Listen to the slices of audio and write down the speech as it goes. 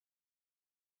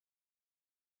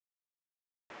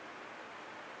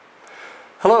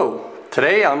Hello,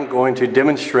 today I'm going to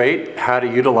demonstrate how to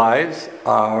utilize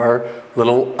our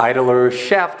little idler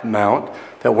shaft mount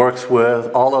that works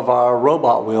with all of our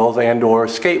robot wheels and or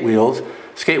skate wheels.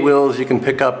 Skate wheels you can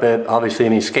pick up at obviously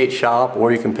any skate shop,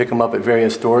 or you can pick them up at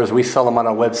various stores. We sell them on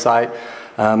our website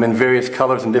in various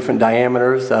colors and different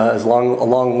diameters,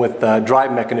 along with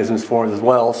drive mechanisms for it as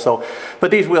well. So,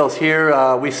 but these wheels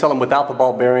here, we sell them without the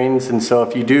ball bearings, and so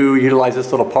if you do utilize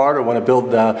this little part or want to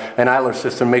build an idler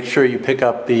system, make sure you pick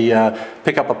up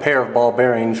a pair of ball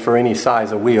bearings for any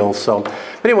size of wheels. So,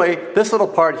 but anyway, this little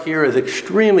part here is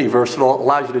extremely versatile. It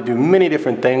allows you to do many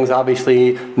different things,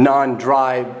 obviously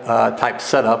non-drive type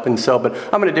setup, and so, but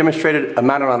I'm going to demonstrate it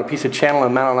mounted on a piece of channel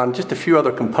and mounted on just a few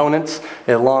other components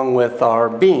along with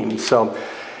our beams. So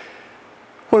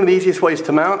one of the easiest ways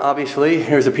to mount, obviously,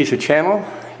 here's a piece of channel.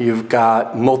 You've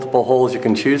got multiple holes you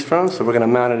can choose from, so we're going to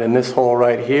mount it in this hole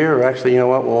right here, or actually, you know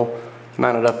what, we'll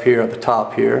mount it up here at the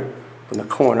top here in the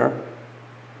corner.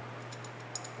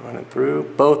 Run it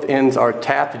through. Both ends are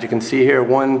tapped, as you can see here.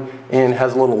 One end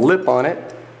has a little lip on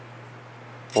it,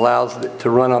 allows it to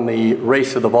run on the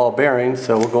race of the ball bearing,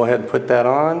 so we'll go ahead and put that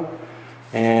on.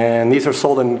 And these are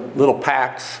sold in little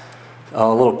packs, a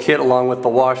little kit along with the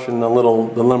washer and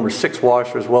the number 6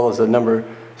 washer, as well as the number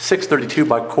 632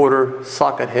 by quarter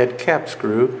socket head cap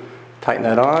screw. Tighten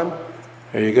that on.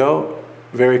 There you go.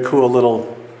 Very cool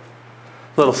little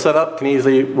setup. Can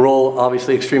easily roll,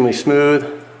 obviously extremely smooth.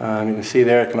 You can see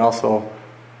there it can also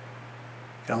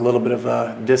got a little bit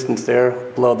of distance there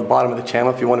below the bottom of the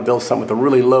channel. If you want to build something with a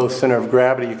really low center of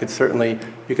gravity, you could certainly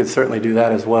do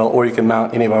that as well, or you can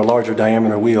mount any of our larger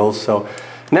diameter wheels. So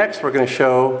next we're going to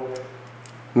show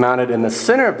mounted in the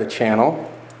center of the channel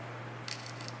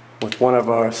with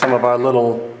some of our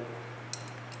little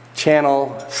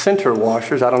channel center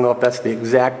washers. I don't know if that's the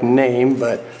exact name,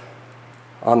 but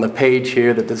on the page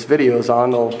here that this video is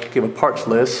on, they'll give a parts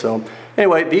list. So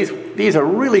anyway, these are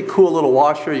really cool little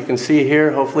washer. You can see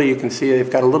here, hopefully you can see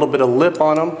they've got a little bit of lip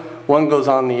on them. One goes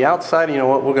on the outside. You know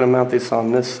what, we're going to mount this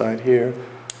on this side here.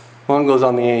 One goes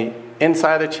on the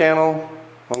inside of the channel,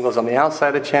 one goes on the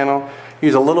outside of the channel.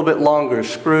 Use a little bit longer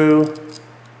screw,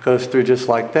 goes through just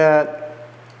like that.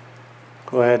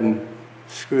 Go ahead and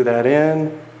screw that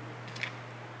in.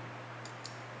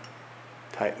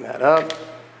 Tighten that up.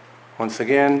 Once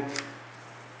again,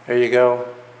 there you go.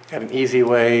 Got an easy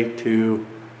way to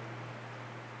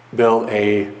build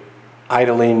a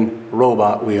idling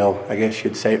robot wheel, I guess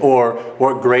you'd say, or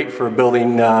work great for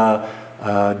building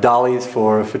dollies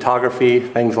for photography,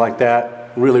 things like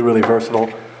that. Really, really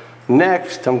versatile.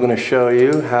 Next, I'm going to show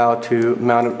you how to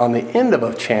mount it on the end of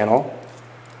a channel,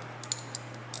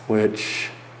 which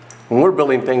when we're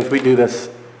building things, we do this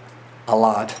a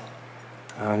lot,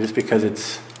 just because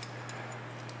it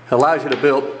allows you to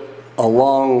build a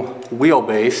long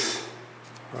wheelbase,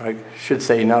 or I should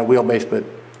say not a wheelbase, but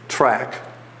track,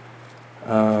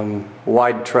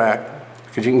 wide track,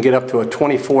 because you can get up to a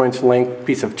 24-inch length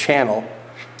piece of channel.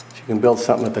 So you can build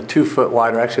something with a 2 foot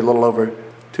wide, or actually a little over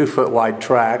 2 foot wide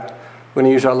track. We're going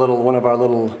to use one of our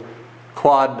little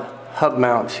quad hub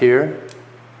mounts here.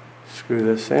 Screw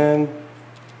this in,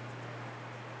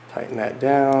 tighten that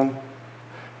down.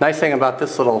 Nice thing about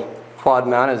this little quad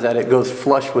mount is that it goes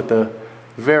flush with the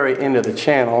very end of the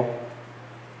channel.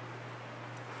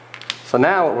 So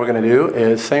now what we're going to do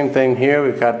is same thing here.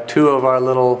 We've got 2 of our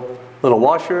little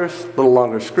washers, a little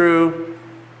longer screw.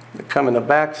 They come in the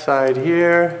back side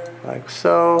here, like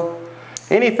so.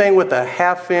 Anything with a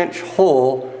 1/2 inch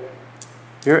hole,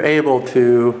 you're able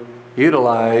to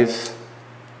utilize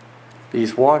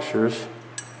these washers.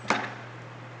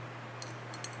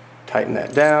 Tighten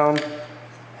that down,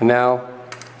 and now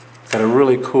got a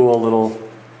really cool little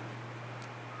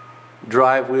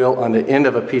drive wheel on the end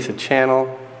of a piece of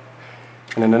channel.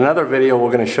 And in another video,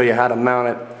 we're going to show you how to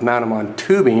mount them on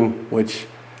tubing, which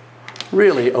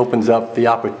really opens up the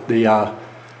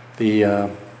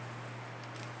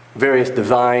various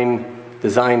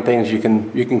design things you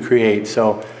can create.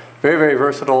 So very, very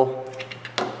versatile,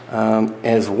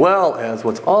 as well as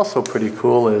what's also pretty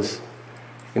cool is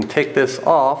you can take this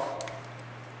off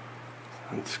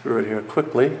and screw it here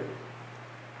quickly,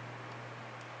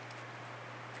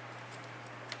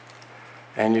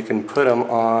 and you can put them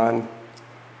on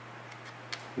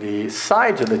the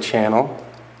sides of the channel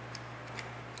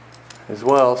as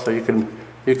well. So you can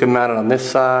mount it on this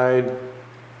side.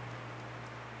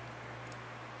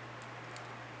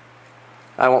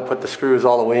 I won't put the screws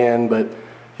all the way in, but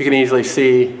you can easily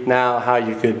see now how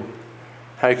you could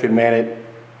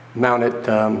mount it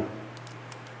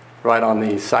right on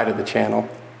the side of the channel.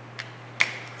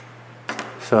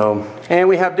 So, and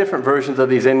we have different versions of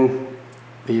these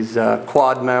these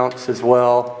quad mounts as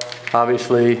well.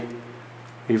 Obviously,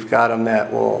 we've got them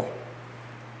that will,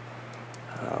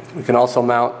 we can also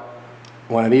mount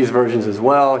one of these versions as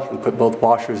well. You can put both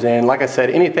washers in. Like I said,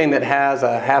 anything that has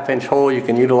a 1/2-inch hole, you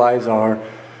can utilize our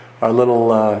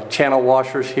little channel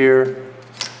washers here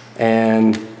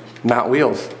and mount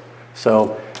wheels.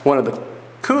 So one of the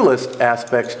coolest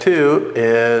aspects too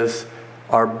is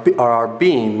our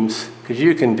beams, because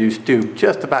you can do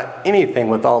just about anything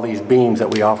with all these beams that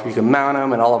we offer. You can mount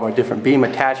them and all of our different beam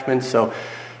attachments. So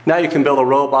now you can build a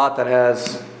robot that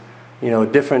has, you know,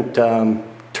 different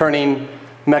turning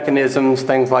mechanisms,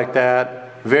 things like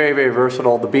that. Very, very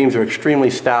versatile. The beams are extremely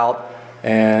stout,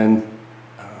 and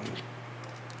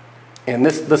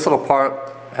this little part,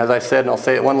 as I said, and I'll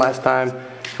say it one last time,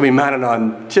 can be mounted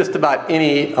on just about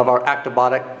any of our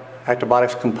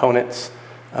Actobotics components.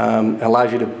 It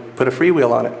allows you to put a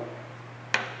freewheel on it.